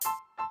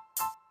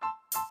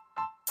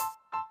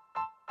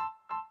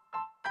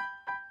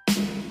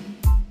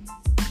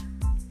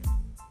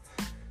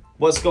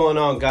What's going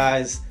on,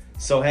 guys?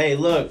 So, hey,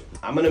 look,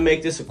 I'm going to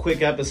make this a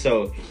quick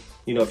episode.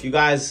 If you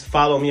guys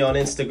follow me on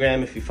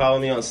Instagram, if you follow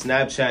me on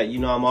Snapchat,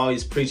 I'm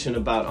always preaching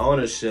about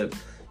ownership.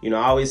 I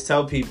always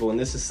tell people, and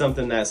this is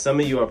something that some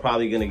of you are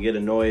probably going to get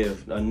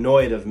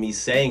annoyed of me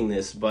saying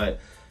this, but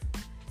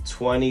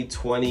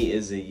 2020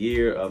 is a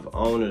year of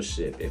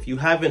ownership. If you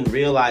haven't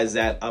realized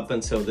that up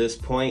until this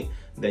point,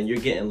 then you're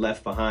getting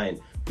left behind.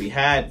 We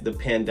had the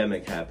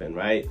pandemic happen,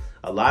 right?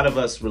 A lot of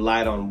us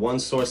relied on one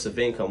source of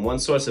income. One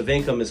source of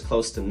income is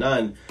close to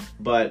none.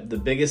 But the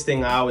biggest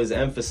thing I always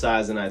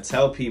emphasize and I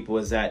tell people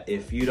is that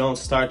if you don't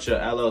start your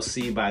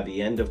LLC by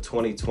the end of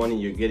 2020,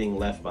 you're getting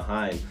left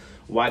behind.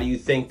 Why do you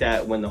think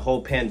that when the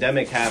whole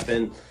pandemic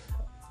happened,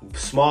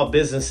 small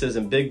businesses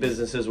and big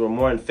businesses were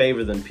more in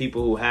favor than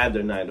people who had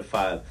their 9 to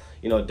 5?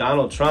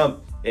 Donald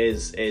Trump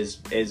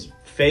is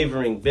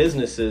favoring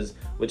businesses,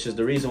 which is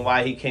the reason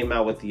why he came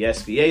out with the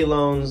SBA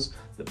loans,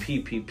 the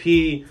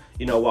PPP.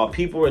 While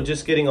people were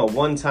just getting a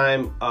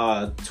one-time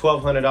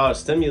 $1,200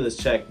 stimulus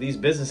check, these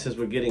businesses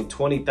were getting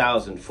 $20,000,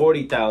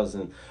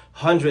 $40,000,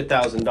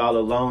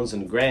 $100,000 loans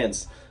and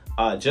grants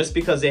just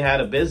because they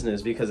had a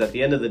business. Because at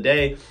the end of the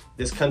day,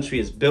 this country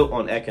is built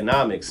on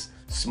economics.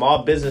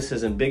 Small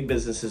businesses and big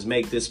businesses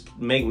make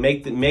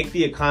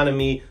the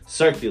economy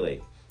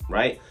circulate,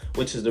 right?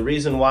 Which is the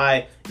reason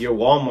why your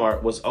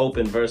Walmart was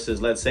open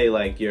versus, let's say,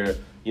 like your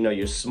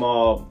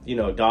small,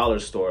 dollar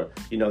store.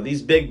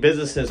 These big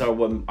businesses are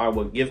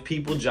what give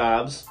people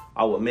jobs,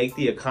 are what make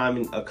the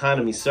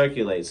economy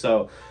circulate.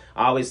 So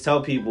I always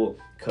tell people,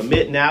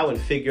 commit now and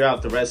figure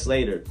out the rest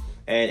later.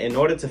 And in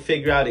order to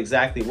figure out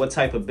exactly what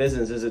type of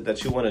business is it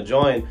that you want to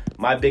join,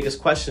 my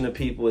biggest question to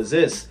people is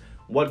this: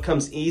 what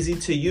comes easy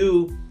to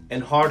you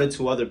and harder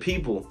to other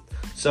people?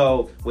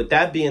 So with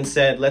that being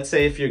said, let's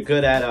say if you're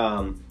good at,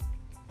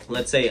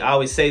 let's say, I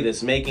always say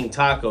this, making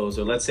tacos,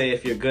 or let's say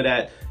if you're good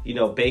at,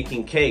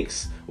 baking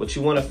cakes, what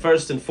you want to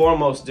first and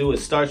foremost do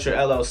is start your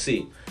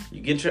LLC.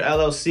 You get your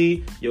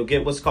LLC, you'll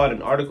get what's called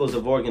an Articles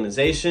of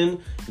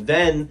Organization.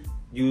 Then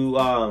you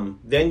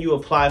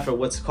apply for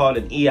what's called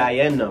an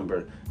EIN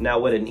number. Now,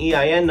 what an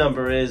EIN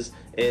number is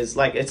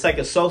like, it's like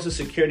a social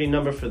security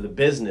number for the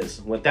business.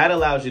 What that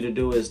allows you to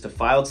do is to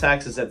file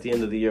taxes at the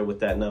end of the year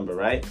with that number,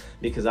 right?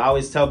 Because I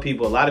always tell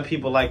people, a lot of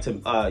people like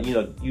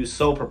to, use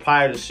sole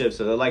proprietorships,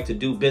 or they like to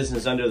do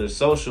business under their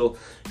social.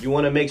 You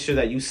want to make sure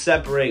that you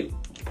separate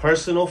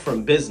personal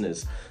from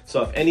business.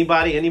 So if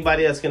anybody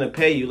that's going to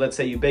pay you, let's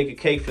say you bake a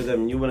cake for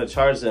them and you want to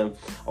charge them,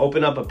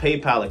 open up a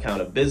PayPal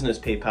account, a business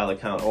PayPal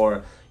account,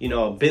 or,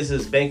 a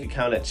business bank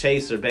account at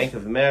Chase or Bank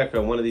of America,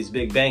 or one of these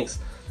big banks.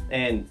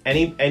 And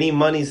any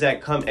monies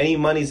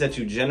that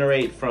you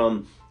generate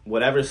from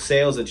whatever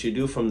sales that you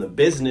do from the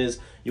business,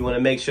 you want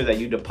to make sure that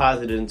you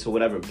deposit it into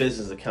whatever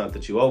business account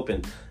that you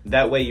open.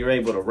 That way you're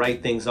able to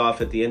write things off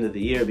at the end of the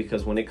year,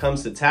 because when it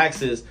comes to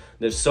taxes,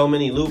 there's so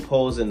many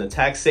loopholes in the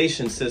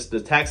taxation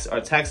system.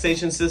 Our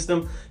taxation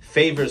system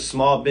favors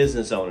small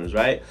business owners,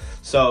 right?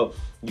 So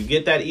you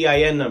get that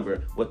EIN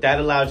number. What that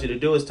allows you to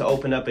do is to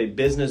open up a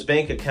business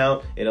bank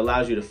account. It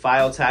allows you to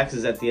file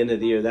taxes at the end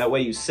of the year. That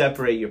way you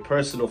separate your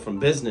personal from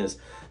business.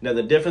 Now,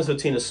 the difference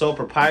between a sole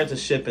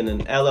proprietorship and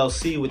an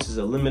LLC, which is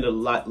a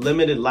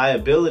limited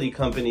liability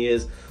company,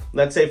 is,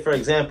 let's say, for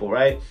example,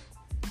 right?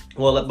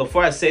 Well,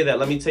 before I say that,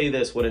 let me tell you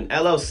this. What an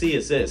LLC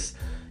is this: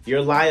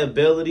 your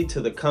liability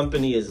to the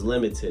company is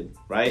limited,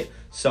 right?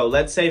 So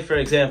let's say, for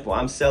example,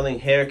 I'm selling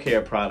hair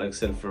care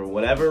products, and for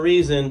whatever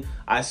reason,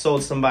 I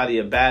sold somebody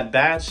a bad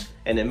batch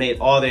and it made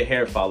all their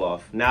hair fall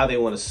off. Now they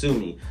want to sue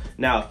me.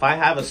 Now, if I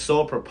have a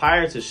sole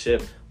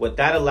proprietorship, what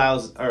that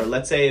allows, or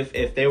let's say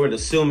if they were to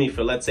sue me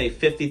for, let's say,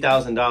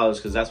 $50,000,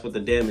 because that's what the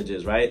damage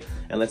is, right?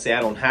 And let's say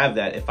I don't have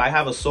that. If I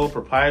have a sole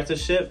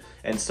proprietorship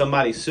and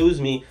somebody sues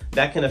me,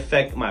 that can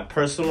affect my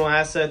personal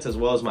assets as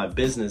well as my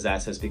business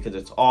assets, because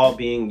it's all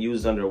being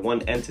used under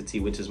one entity,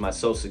 which is my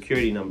social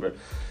security number.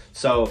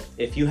 So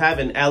if you have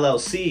an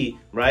LLC,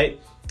 right?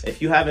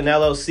 If you have an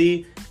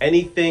LLC,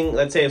 anything,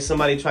 let's say if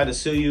somebody tried to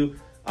sue you,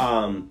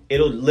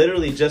 it'll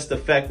literally just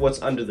affect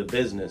what's under the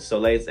business. So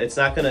like, it's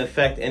not going to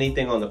affect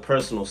anything on the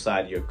personal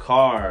side, your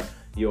car,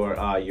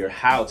 your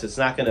house. It's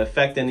not going to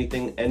affect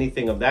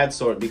anything of that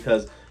sort,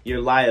 because your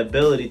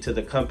liability to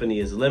the company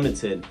is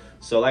limited.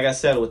 So like I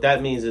said, what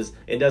that means is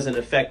it doesn't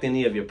affect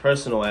any of your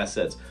personal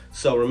assets.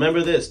 So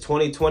remember this,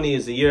 2020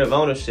 is the year of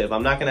ownership.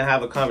 I'm not going to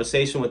have a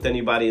conversation with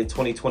anybody in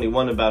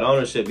 2021 about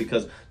ownership,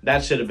 because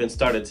that should have been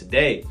started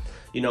today.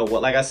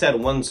 Like I said,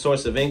 one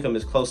source of income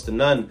is close to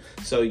none.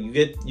 So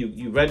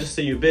you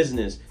register your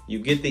business, you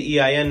get the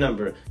EIN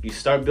number, you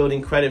start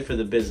building credit for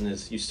the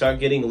business, you start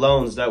getting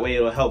loans. That way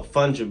it'll help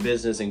fund your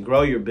business and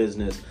grow your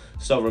business.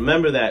 So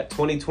remember that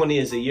 2020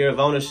 is a year of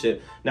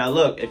ownership. Now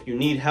look, if you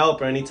need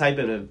help or any type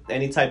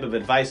of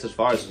advice as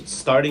far as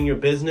starting your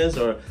business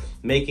or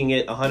making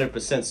it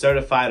 100%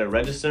 certified or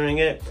registering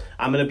it,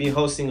 I'm going to be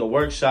hosting a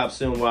workshop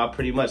soon where I'll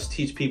pretty much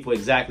teach people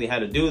exactly how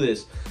to do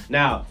this.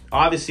 Now,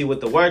 obviously with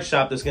the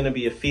workshop, there's going to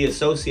be a fee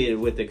associated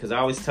with it, because I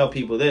always tell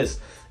people this: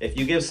 if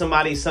you give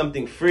somebody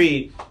something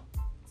free,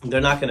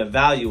 they're not going to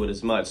value it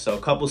as much. So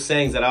a couple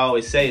sayings that I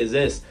always say is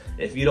this: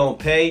 if you don't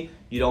pay,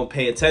 you don't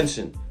pay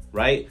attention,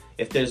 right?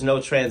 If there's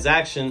no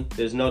transaction,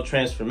 there's no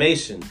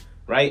transformation,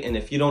 right? And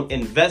if you don't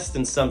invest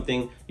in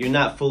something, you're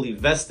not fully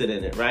vested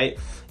in it, right?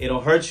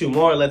 It'll hurt you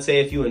more, let's say,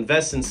 if you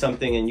invest in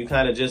something and you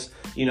kind of just,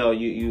 you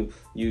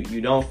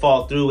don't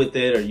fall through with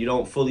it, or you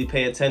don't fully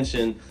pay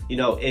attention.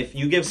 If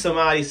you give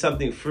somebody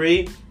something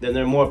free, then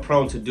they're more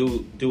prone to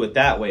do it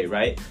that way,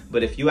 right?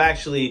 But if you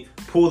actually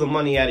pull the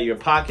money out of your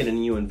pocket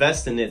and you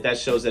invest in it, that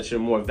shows that you're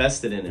more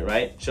vested in it,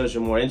 right? Shows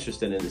you're more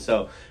interested in it.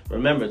 So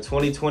remember,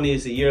 2020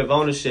 is a year of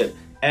ownership.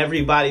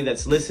 Everybody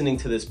that's listening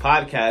to this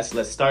podcast,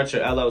 let's start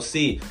your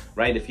LLC,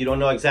 right? If you don't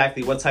know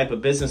exactly what type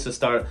of business to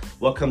start,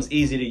 what comes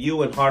easy to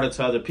you and harder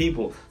to other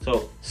people.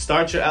 So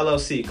start your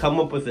LLC, come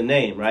up with a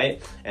name,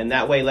 right? And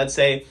that way, let's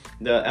say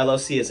the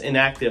LLC is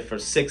inactive for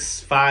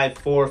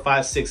 4,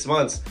 5, 6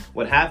 months.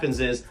 What happens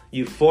is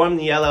you form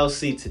the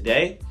LLC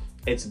today.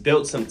 It's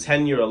built some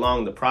tenure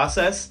along the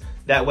process.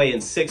 That way,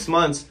 in 6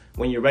 months,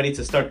 when you're ready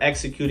to start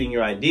executing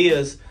your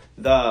ideas,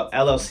 the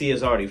LLC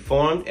is already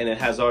formed and it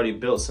has already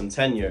built some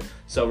tenure.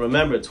 So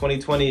remember,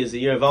 2020 is the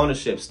year of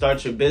ownership.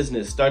 Start your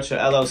business, start your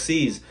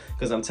LLCs,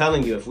 because I'm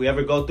telling you, if we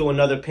ever go through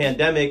another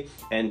pandemic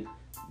and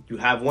you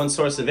have one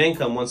source of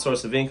income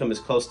is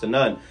close to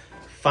none.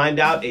 Find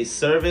out a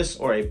service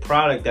or a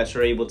product that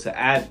you're able to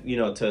add,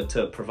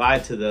 to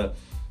provide to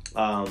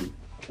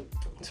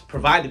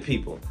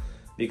people.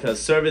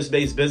 Because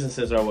service-based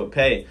businesses are what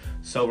pay.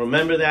 So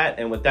remember that.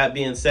 And with that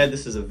being said,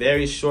 this is a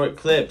very short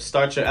clip.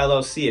 Start your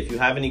LLC. If you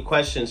have any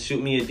questions,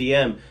 shoot me a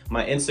DM.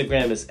 My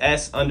Instagram is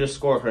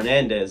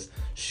S_Hernandez.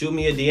 Shoot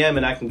me a DM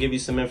and I can give you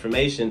some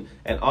information.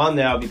 And on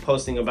there, I'll be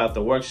posting about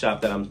the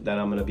workshop that I'm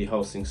going to be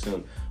hosting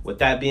soon. With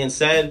that being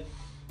said,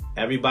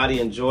 everybody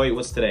enjoy.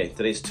 What's today?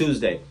 Today's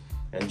Tuesday.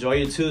 Enjoy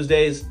your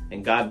Tuesdays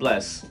and God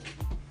bless.